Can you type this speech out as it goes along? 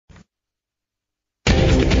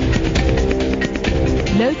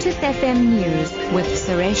Lotus FM News with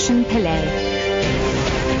Sureshan Pillay.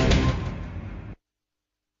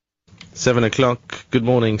 7 o'clock. Good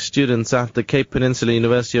morning. Students at the Cape Peninsula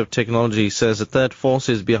University of Technology says a third force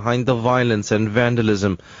is behind the violence and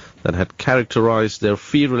vandalism that had characterized their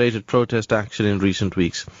fee-related protest action in recent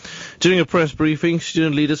weeks. During a press briefing,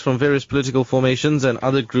 student leaders from various political formations and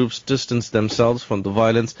other groups distanced themselves from the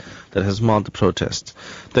violence that has marred the protests.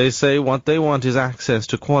 They say what they want is access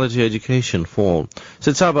to quality education for all.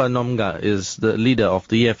 Sitsaba Nomga is the leader of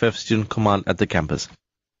the EFF Student Command at the campus.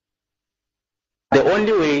 The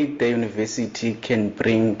only way the university can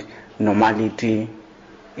bring normality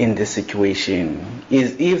in the situation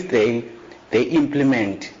is if they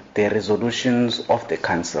implement the resolutions of the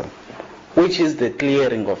council, which is the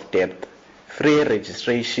clearing of debt, free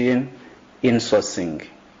registration, insourcing,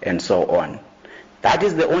 and so on. That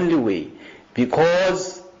is the only way,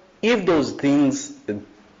 because if those things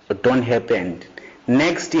don't happen,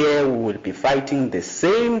 next year we will be fighting the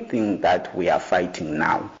same thing that we are fighting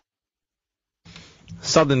now.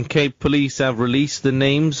 Southern Cape Police have released the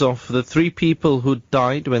names of the 3 people who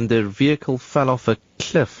died when their vehicle fell off a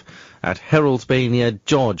cliff at Herald's Bay near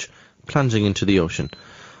George, plunging into the ocean.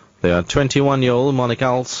 They are 21-year-old Monica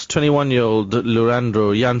Als, 21-year-old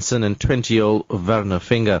Lurandro Janssen, and 20-year-old Werner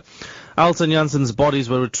Finger. Als and Janssen's bodies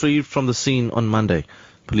were retrieved from the scene on Monday.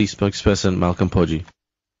 Police spokesperson Malcolm Poji.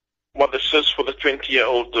 Well, the search for the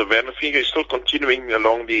 20-year-old Werner Finger is still continuing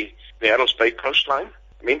along the Herald's Bay coastline.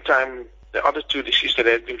 Meantime, the other 2 deceased that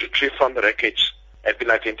had been retrieved from the wreckage had been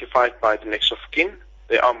identified by the next of kin.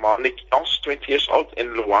 They are Monica Als, 20 years old,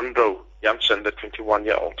 and Luandro Janssen, the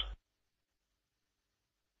 21-year-old.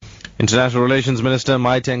 International Relations Minister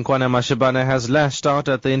Maite Nkoana Mashabane has lashed out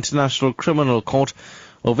at the International Criminal Court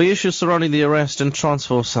over issues surrounding the arrest and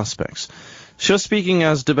transfer of suspects. She was speaking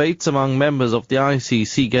as debates among members of the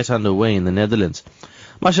ICC get underway in the Netherlands.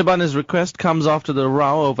 Mashabane's request comes after the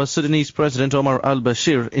row over Sudanese President Omar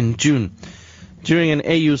al-Bashir in June. During an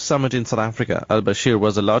AU summit in South Africa, al-Bashir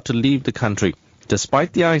was allowed to leave the country,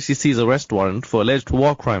 despite the ICC's arrest warrant for alleged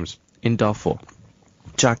war crimes in Darfur.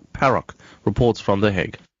 Jack Parrock reports from The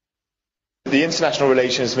Hague. The International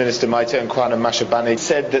Relations Minister Maite Nkoana Mashabane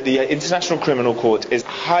said that the International Criminal Court is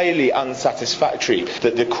highly unsatisfactory,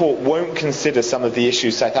 that the court won't consider some of the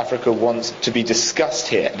issues South Africa wants to be discussed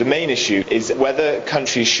here. The main issue is whether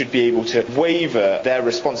countries should be able to waiver their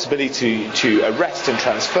responsibility to arrest and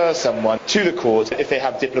transfer someone to the court if they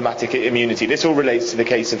have diplomatic immunity. This all relates to the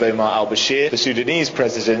case of Omar al-Bashir, the Sudanese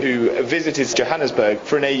president who visited Johannesburg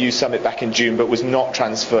for an AU summit back in June but was not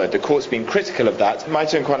transferred. The court's been critical of that.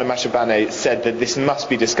 Maite Nkoana Mashabane said that this must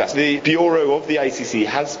be discussed. The Bureau of the ICC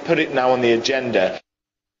has put it now on the agenda.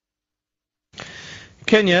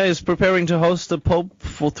 Kenya is preparing to host the Pope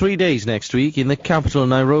for 3 days next week in the capital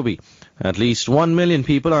Nairobi. At least 1 million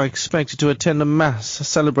people are expected to attend a mass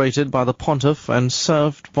celebrated by the pontiff and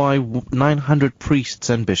served by 900 priests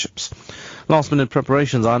and bishops. Last-minute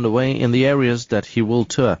preparations are underway in the areas that he will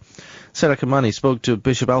tour. Sarah Kamani spoke to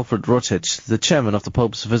Bishop Alfred Rotich, the chairman of the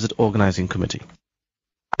Pope's Visit Organizing Committee.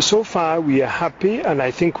 So far we are happy, and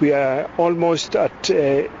I think we are almost at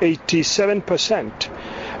 87%,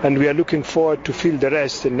 and we are looking forward to fill the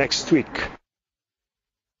rest next week.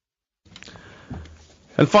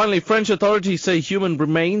 And finally, French authorities say human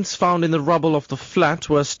remains found in the rubble of the flat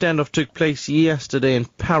where a standoff took place yesterday in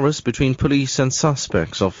Paris between police and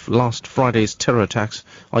suspects of last Friday's terror attacks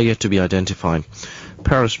are yet to be identified.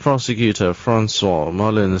 Paris prosecutor Francois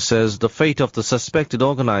Molin says the fate of the suspected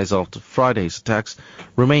organizer of Friday's attacks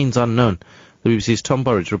remains unknown. The BBC's Tom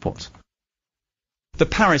Burridge reports. The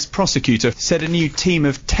Paris prosecutor said a new team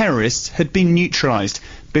of terrorists had been neutralized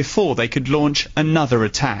before they could launch another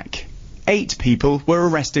attack. 8 people were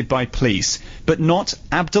arrested by police, but not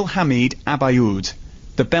Abdelhamid Abayoud,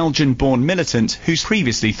 the Belgian-born militant who's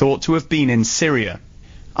previously thought to have been in Syria.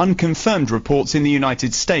 Unconfirmed reports in the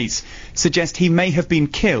United States suggest he may have been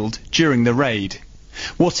killed during the raid.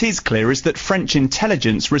 What is clear is that French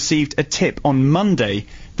intelligence received a tip on Monday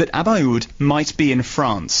that Abayoud might be in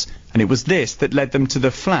France, and it was this that led them to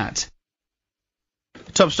the flat.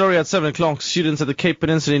 Top story at 7 o'clock. Students at the Cape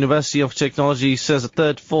Peninsula University of Technology says a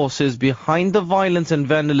third force is behind the violence and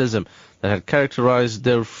vandalism that had characterized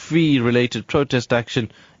their fee-related protest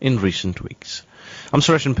action in recent weeks. I'm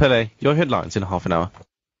Sureshan Pillay. Your headlines in half an hour.